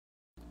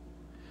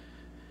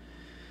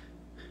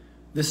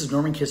This is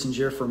Norman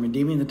Kissinger from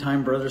Redeeming the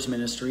Time Brothers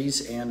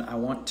Ministries, and I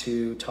want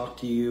to talk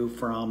to you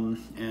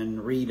from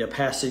and read a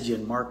passage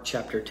in Mark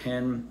chapter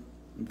 10,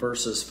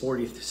 verses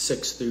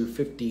 46 through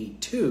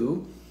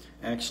 52.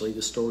 Actually,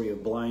 the story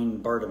of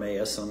blind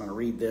Bartimaeus. I'm going to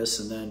read this,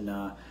 and then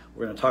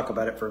we're going to talk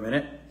about it for a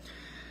minute.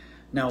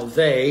 Now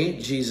they,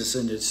 Jesus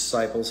and his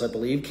disciples, I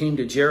believe, came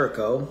to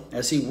Jericho.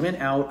 As he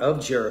went out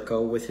of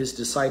Jericho with his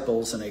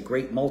disciples and a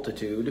great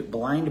multitude,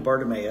 blind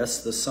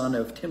Bartimaeus, the son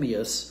of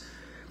Timaeus,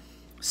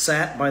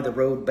 sat by the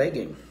road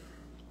begging.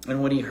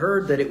 And when he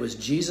heard that it was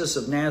Jesus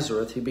of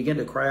Nazareth, he began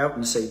to cry out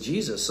and say,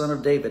 "Jesus, Son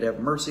of David, have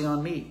mercy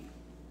on me."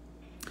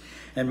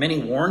 And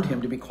many warned him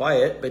to be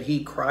quiet, but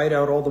he cried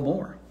out all the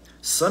more,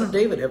 "Son of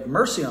David, have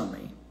mercy on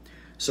me."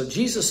 So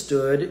Jesus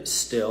stood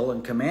still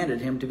and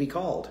commanded him to be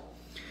called.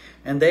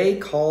 And they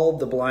called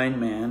the blind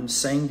man,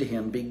 saying to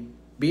him,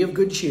 Be of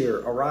good cheer,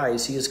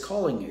 arise, he is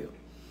calling you."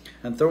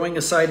 And throwing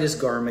aside his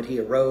garment, he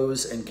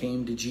arose and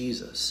came to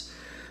Jesus.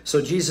 So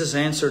Jesus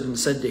answered and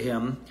said to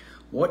him,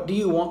 "What do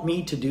you want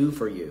me to do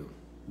for you?"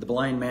 The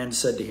blind man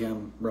said to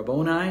him,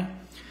 "Rabboni,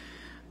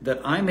 that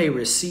I may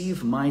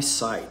receive my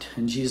sight."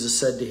 And Jesus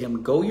said to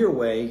him, "Go your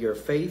way, your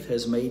faith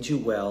has made you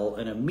well."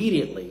 And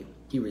immediately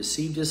he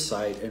received his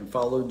sight and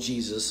followed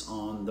Jesus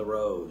on the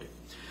road.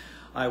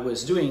 I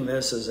was doing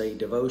this as a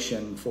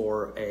devotion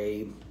for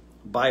a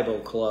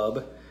Bible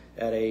club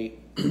at a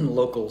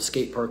local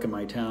skate park in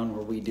my town,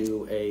 where we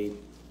do a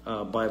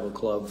Bible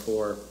club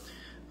for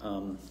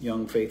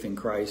Young Faith in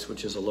Christ,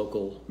 which is a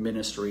local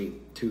ministry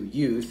to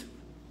youth.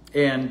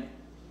 And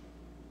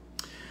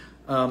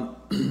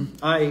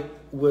I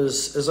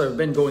was, as I've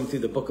been going through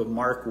the book of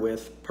Mark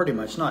with pretty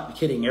much, not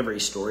hitting every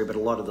story, but a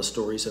lot of the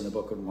stories in the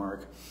book of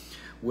Mark,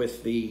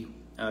 with the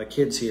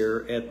kids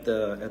here at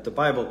the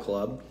Bible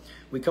club,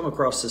 we come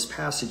across this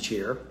passage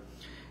here.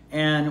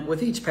 And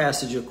with each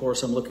passage, of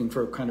course, I'm looking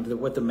for kind of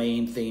what the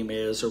main theme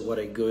is, or what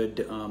a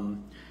good,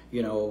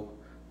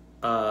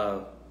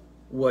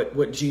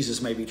 what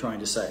Jesus may be trying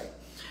to say.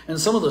 And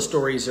some of the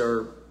stories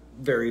are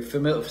very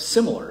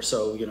similar.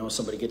 So,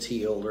 somebody gets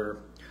healed or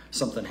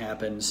something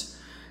happens.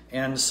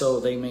 And so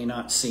they may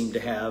not seem to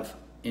have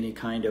any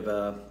kind of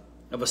a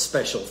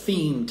special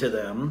theme to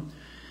them.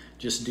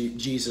 Just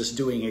Jesus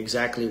doing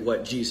exactly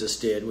what Jesus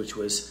did, which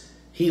was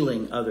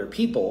healing other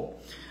people.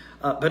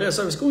 But as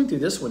I was going through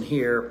this one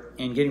here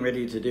and getting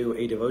ready to do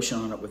a devotion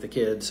on it with the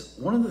kids,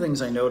 one of the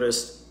things I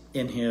noticed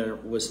in here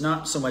was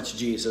not so much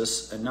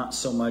Jesus and not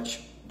so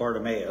much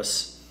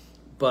Bartimaeus,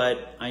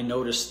 but I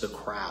noticed the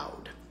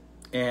crowd.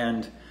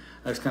 And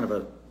that's kind of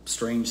a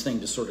strange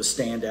thing to sort of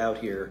stand out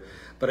here,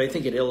 but I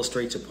think it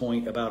illustrates a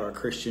point about our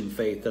Christian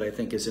faith that I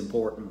think is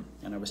important.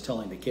 And I was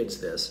telling the kids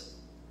this.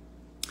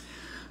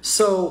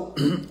 So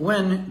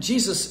when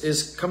Jesus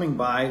is coming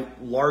by,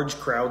 large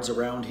crowds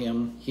around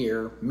him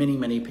here, many,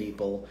 many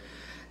people,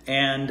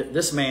 and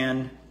this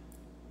man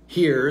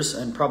hears,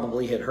 and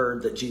probably had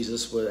heard, that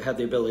Jesus had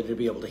the ability to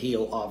be able to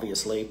heal,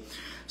 obviously.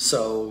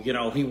 So,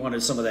 he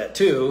wanted some of that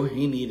too.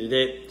 He needed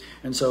it.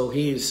 And so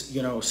he's,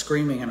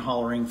 screaming and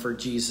hollering for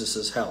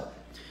Jesus's help,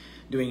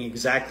 doing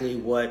exactly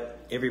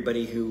what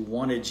everybody who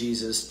wanted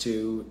Jesus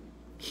to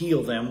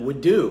heal them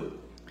would do.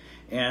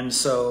 And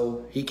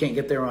so he can't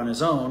get there on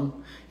his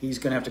own. He's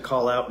going to have to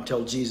call out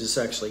until Jesus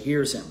actually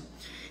hears him.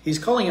 He's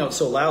calling out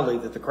so loudly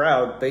that the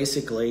crowd,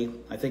 basically,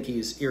 I think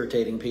he's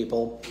irritating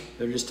people.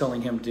 They're just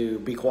telling him to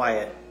be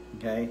quiet,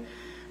 okay?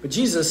 But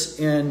Jesus,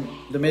 in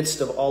the midst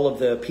of all of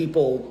the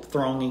people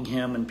thronging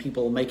him and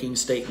people making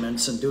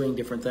statements and doing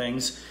different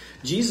things,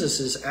 Jesus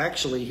is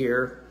actually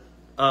here,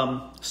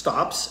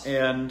 stops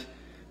and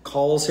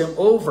calls him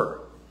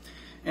over.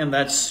 And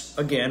that's,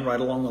 again, right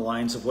along the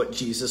lines of what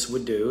Jesus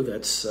would do.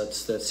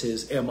 That's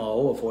his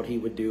MO of what he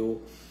would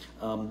do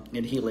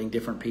in healing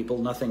different people.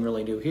 Nothing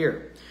really new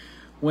here.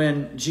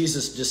 When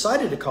Jesus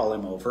decided to call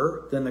him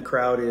over, then the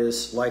crowd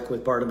is like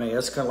with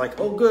Bartimaeus, kind of like,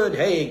 "Oh, good.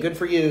 Hey, good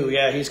for you.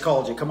 Yeah, he's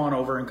called you. Come on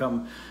over and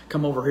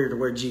come over here to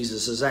where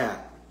Jesus is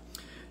at."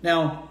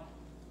 Now,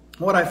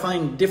 what I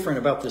find different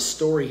about this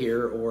story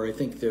here, or I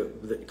think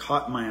that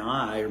caught my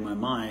eye or my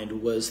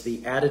mind, was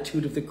the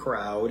attitude of the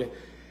crowd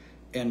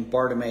and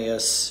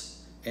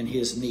Bartimaeus and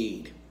his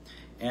need.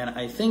 And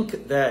I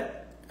think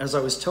that, as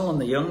I was telling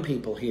the young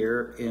people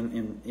here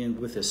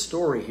with this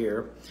story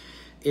here,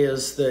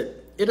 is that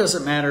it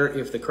doesn't matter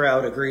if the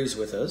crowd agrees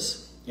with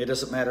us. It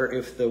doesn't matter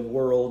if the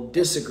world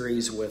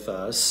disagrees with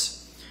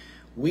us.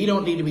 We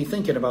don't need to be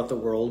thinking about the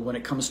world when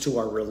it comes to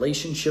our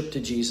relationship to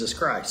Jesus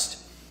Christ.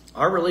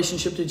 Our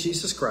relationship to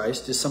Jesus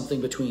Christ is something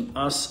between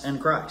us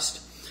and Christ.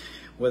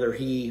 Whether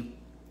he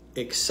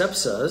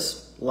accepts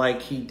us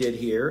like he did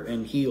here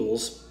and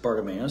heals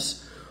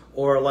Bartimaeus,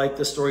 or like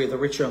the story of the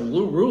rich young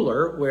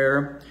ruler,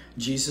 where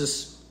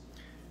the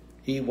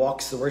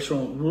rich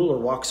young ruler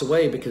walks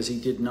away because he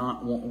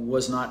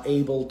was not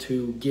able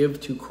to give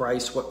to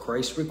Christ what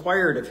Christ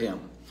required of him.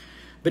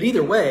 But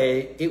either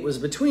way, it was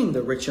between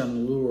the rich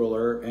young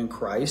ruler and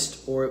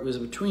Christ, or it was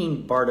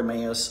between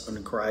Bartimaeus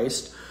and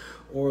Christ,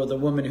 or the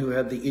woman who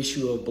had the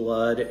issue of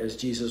blood as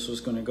Jesus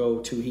was going to go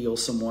to heal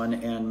someone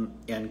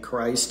and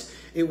Christ.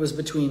 It was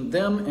between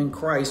them and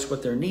Christ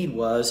what their need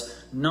was,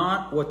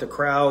 not what the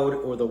crowd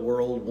or the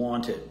world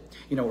wanted.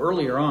 You know,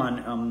 earlier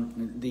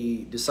on,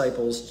 the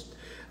disciples'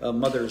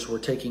 mothers were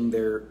taking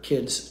their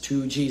kids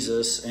to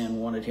Jesus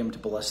and wanted him to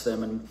bless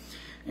them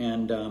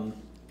and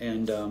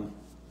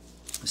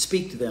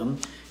speak to them.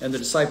 And the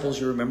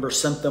disciples, you remember,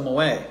 sent them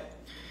away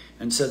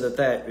and said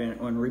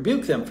and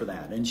rebuked them for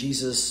that. And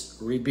Jesus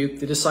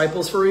rebuked the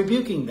disciples for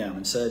rebuking them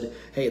and said,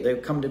 hey,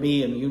 they've come to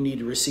me and you need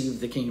to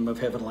receive the kingdom of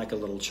heaven like a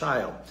little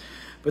child.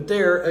 But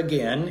there,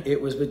 again,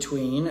 it was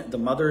between the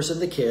mothers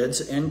and the kids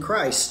and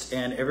Christ,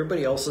 and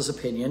everybody else's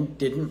opinion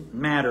didn't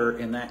matter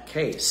in that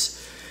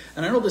case.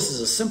 And I know this is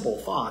a simple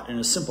thought and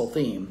a simple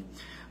theme,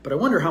 but I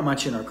wonder how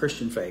much in our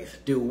Christian faith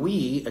do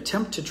we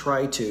attempt to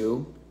try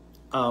to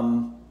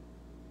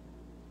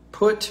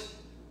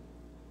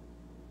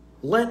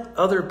let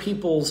other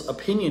people's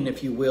opinion,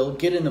 if you will,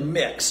 get in the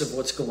mix of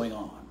what's going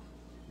on,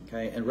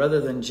 okay? And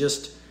rather than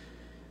just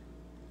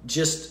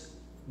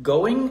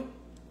going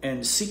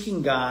and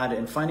seeking God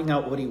and finding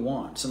out what he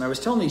wants. And I was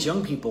telling these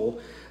young people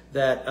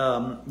that,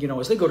 you know,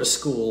 as they go to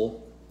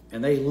school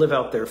and they live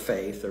out their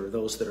faith, or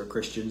those that are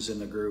Christians in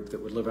the group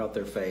that would live out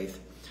their faith,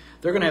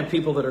 they're going to have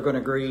people that are going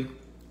to agree.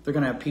 They're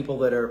going to have people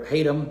that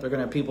hate them. They're going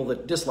to have people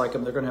that dislike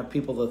them. They're going to have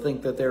people that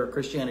think that their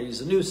Christianity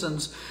is a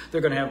nuisance. They're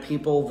going to have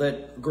people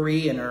that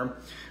agree and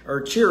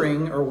are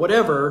cheering or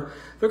whatever.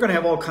 They're going to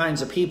have all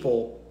kinds of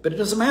people, but it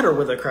doesn't matter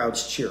whether the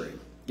crowd's cheering.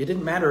 It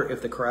didn't matter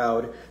if the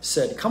crowd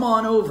said, come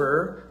on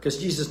over because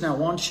Jesus now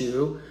wants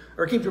you,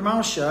 or keep your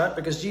mouth shut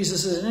because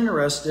Jesus isn't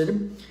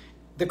interested.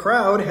 The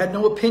crowd had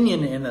no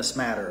opinion in this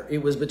matter.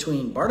 It was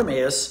between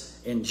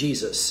Bartimaeus and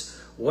Jesus.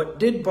 What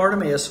did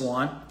Bartimaeus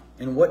want?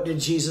 And what did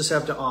Jesus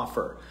have to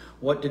offer?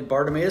 What did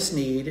Bartimaeus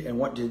need? And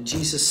what did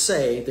Jesus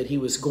say that he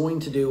was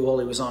going to do while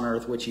he was on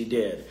earth, which he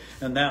did?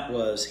 And that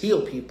was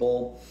heal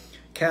people,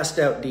 cast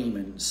out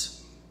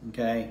demons.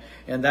 Okay?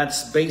 And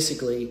that's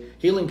basically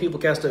healing people,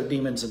 cast out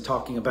demons, and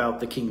talking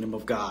about the kingdom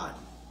of God.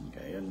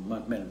 Okay?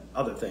 And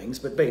other things.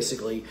 But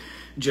basically,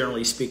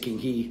 generally speaking,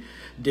 he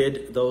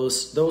did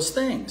those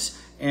things.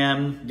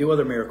 And do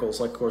other miracles,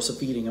 like, of course, the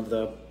feeding of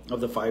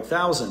the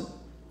 5,000.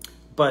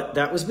 But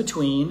that was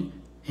between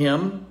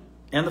him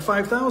and the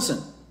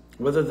 5,000.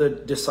 Whether the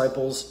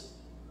disciples,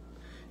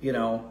 you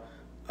know,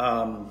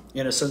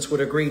 in a sense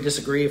would agree,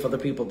 disagree, if other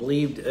people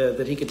believed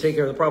that he could take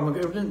care of the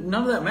problem,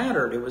 none of that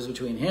mattered. It was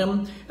between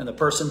him and the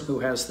person who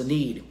has the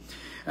need.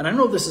 And I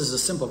know this is a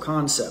simple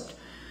concept,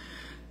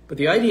 but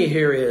the idea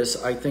here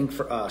is, I think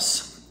for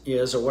us,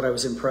 or what I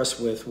was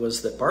impressed with,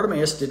 was that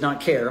Bartimaeus did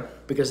not care,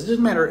 because it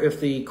didn't matter if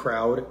the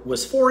crowd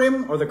was for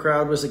him or the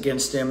crowd was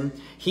against him.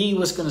 He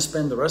was going to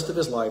spend the rest of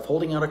his life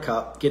holding out a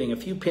cup, getting a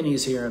few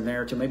pennies here and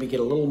there to maybe get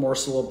a little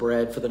morsel of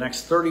bread for the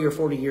next 30 or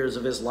 40 years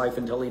of his life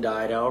until he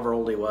died, however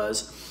old he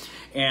was.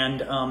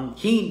 And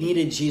he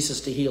needed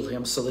Jesus to heal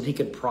him so that he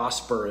could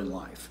prosper in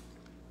life.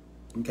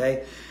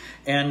 Okay?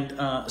 And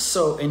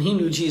and he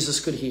knew Jesus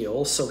could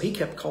heal, so he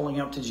kept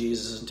calling out to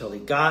Jesus until he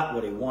got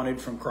what he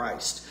wanted from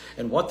Christ.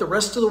 And what the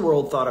rest of the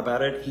world thought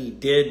about it, he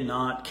did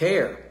not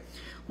care.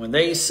 When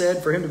they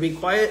said for him to be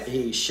quiet,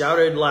 he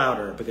shouted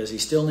louder because he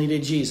still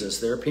needed Jesus.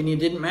 Their opinion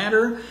didn't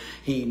matter.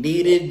 He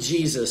needed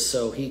Jesus,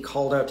 so he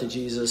called out to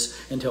Jesus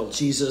until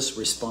Jesus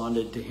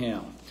responded to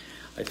him.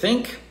 I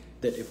think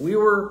that if we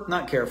were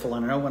not careful,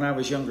 and I know when I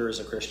was younger as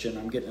a Christian,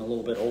 I'm getting a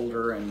little bit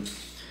older, and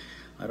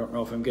I don't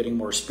know if I'm getting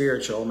more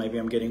spiritual, maybe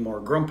I'm getting more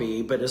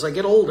grumpy, but as I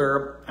get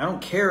older, I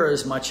don't care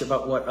as much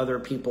about what other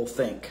people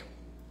think.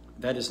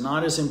 That is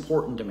not as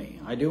important to me.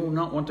 I do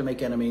not want to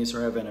make enemies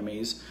or have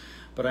enemies,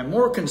 but I'm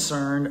more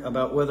concerned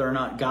about whether or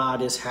not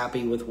God is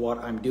happy with what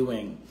I'm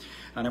doing.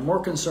 And I'm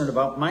more concerned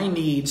about my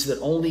needs that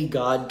only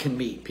God can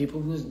meet.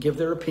 People can give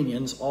their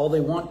opinions all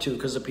they want to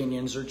because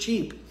opinions are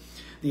cheap.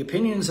 The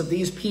opinions of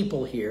these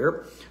people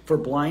here for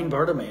blind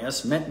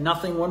Bartimaeus meant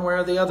nothing one way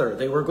or the other.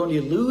 They were going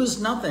to lose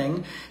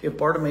nothing if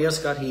Bartimaeus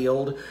got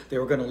healed. They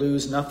were going to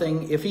lose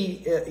nothing if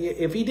he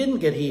didn't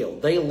get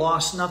healed. They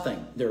lost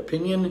nothing. Their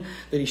opinion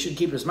that he should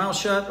keep his mouth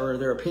shut, or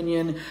their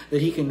opinion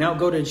that he can now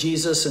go to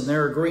Jesus and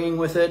they're agreeing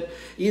with it,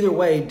 either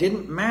way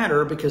didn't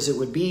matter because it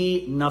would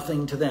be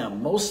nothing to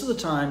them. Most of the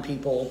time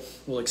people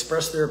will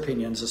express their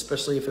opinions,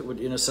 especially if it would,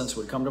 in a sense,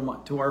 would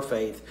come to our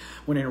faith,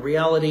 when in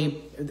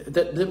reality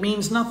that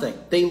means nothing.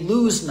 They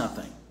lose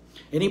nothing.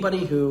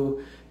 Anybody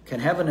who can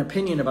have an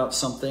opinion about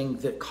something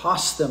that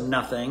costs them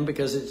nothing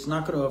because it's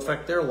not going to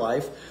affect their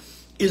life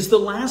is the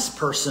last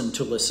person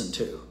to listen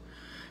to.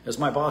 As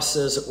my boss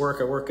says at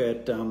work, I work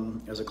at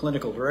as a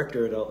clinical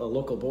director at a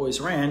local boys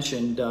ranch,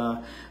 and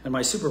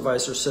my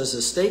supervisor says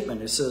this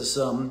statement. It says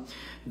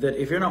that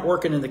if you're not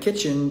working in the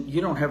kitchen, you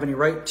don't have any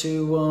right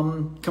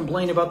to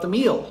complain about the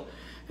meal.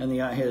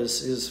 And I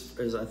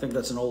think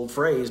that's an old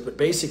phrase, but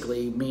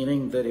basically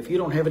meaning that if you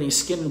don't have any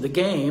skin in the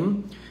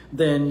game,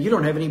 then you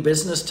don't have any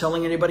business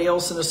telling anybody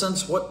else, in a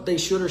sense, what they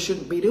should or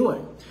shouldn't be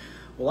doing.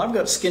 Well, I've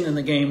got skin in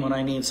the game when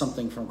I need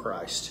something from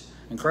Christ.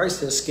 And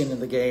Christ has skin in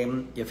the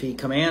game if he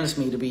commands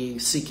me to be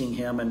seeking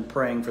him and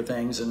praying for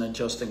things and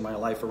adjusting my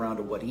life around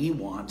to what he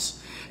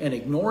wants and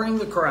ignoring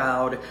the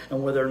crowd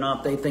and whether or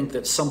not they think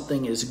that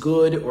something is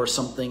good or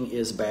something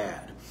is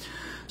bad.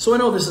 So I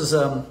know this is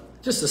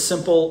just a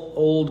simple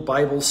old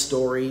Bible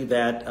story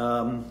that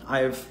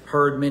I've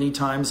heard many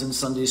times in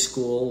Sunday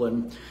school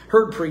and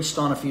heard preached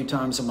on a few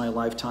times in my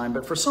lifetime.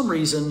 But for some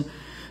reason,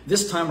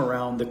 this time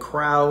around, the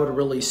crowd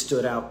really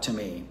stood out to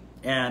me,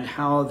 and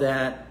how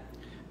that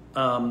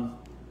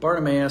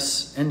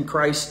Bartimaeus and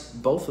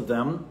Christ, both of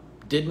them,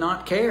 did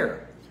not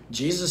care.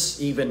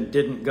 Jesus even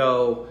didn't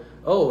go,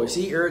 oh, is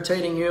he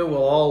irritating you?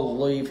 Well, I'll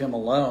leave him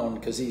alone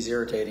because he's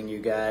irritating you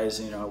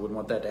guys. You know, I wouldn't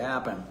want that to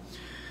happen.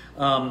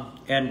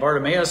 And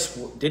Bartimaeus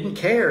didn't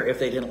care if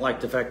they didn't like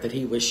the fact that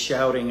he was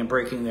shouting and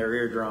breaking their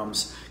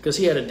eardrums, because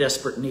he had a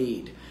desperate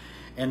need.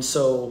 And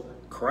so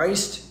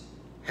Christ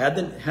had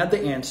the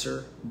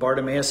answer,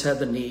 Bartimaeus had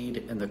the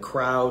need, and the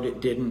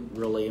crowd didn't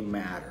really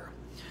matter.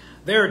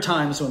 There are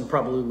times when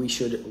probably we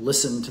should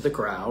listen to the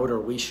crowd, or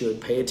we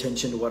should pay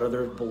attention to what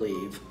others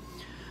believe.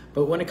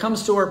 But when it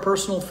comes to our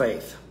personal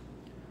faith,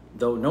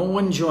 though no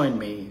one join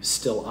me,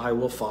 still I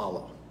will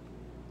follow.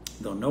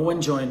 Though no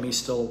one join me,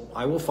 still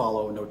I will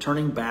follow. No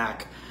turning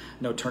back,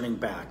 no turning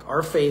back.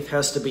 Our faith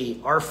has to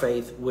be our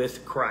faith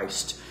with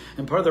Christ.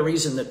 And part of the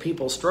reason that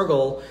people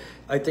struggle,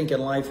 I think, in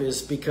life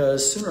is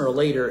because sooner or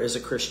later as a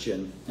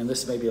Christian, and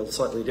this may be a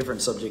slightly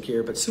different subject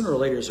here, but sooner or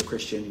later as a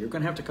Christian, you're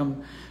going to have to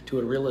come to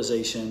a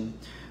realization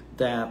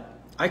that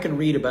I can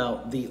read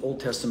about the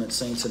Old Testament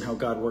saints and how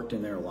God worked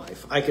in their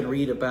life. I can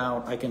read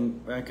about, I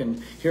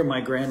can hear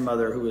my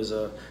grandmother, who is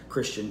a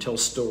Christian, tell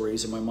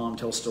stories, and my mom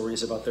tell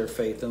stories about their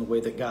faith and the way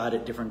that God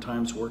at different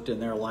times worked in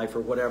their life or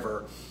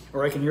whatever.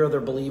 Or I can hear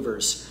other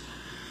believers.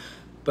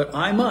 But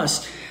I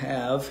must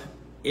have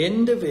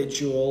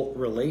individual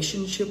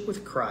relationship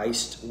with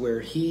Christ where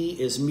he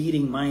is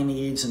meeting my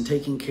needs and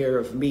taking care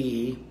of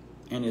me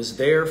and is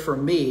there for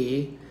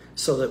me,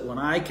 so that when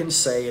I can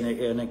say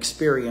and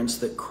experience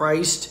that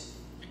Christ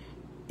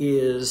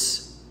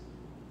is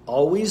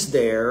always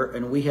there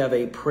and we have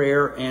a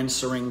prayer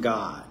answering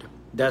God.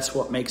 That's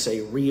what makes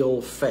a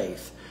real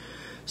faith.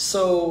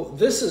 So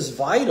this is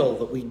vital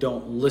that we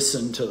don't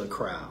listen to the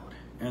crowd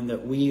and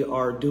that we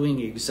are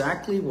doing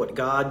exactly what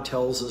God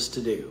tells us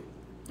to do.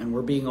 And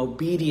we're being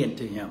obedient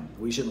to him.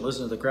 We shouldn't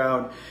listen to the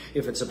crowd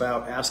if it's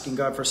about asking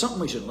God for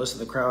something. We shouldn't listen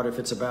to the crowd if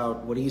it's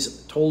about what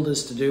he's told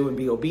us to do and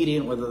be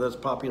obedient, whether that's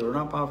popular or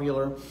not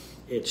popular.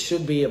 It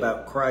should be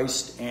about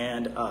Christ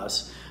and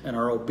us and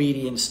our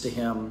obedience to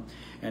him,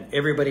 and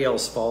everybody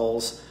else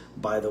falls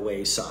by the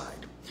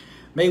wayside.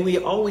 May we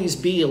always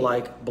be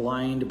like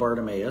blind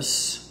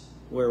Bartimaeus,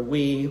 where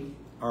we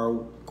are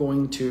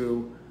going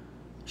to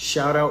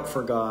shout out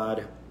for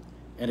God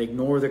and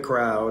ignore the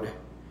crowd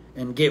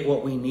and get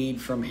what we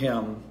need from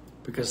him,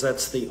 because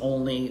that's the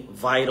only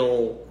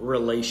vital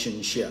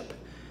relationship.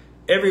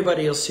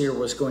 Everybody else here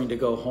was going to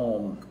go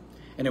home,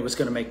 and it was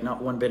going to make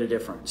not one bit of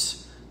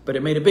difference. But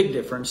it made a big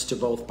difference to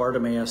both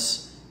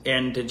Bartimaeus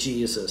and to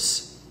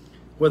Jesus.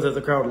 Whether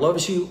the crowd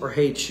loves you or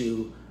hates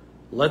you,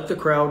 let the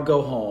crowd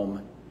go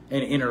home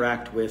and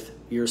interact with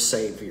your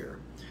Savior.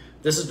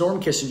 This is Norm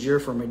Kissinger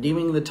from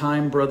Redeeming the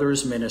Time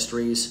Brothers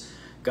Ministries.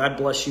 God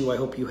bless you. I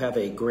hope you have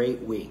a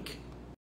great week.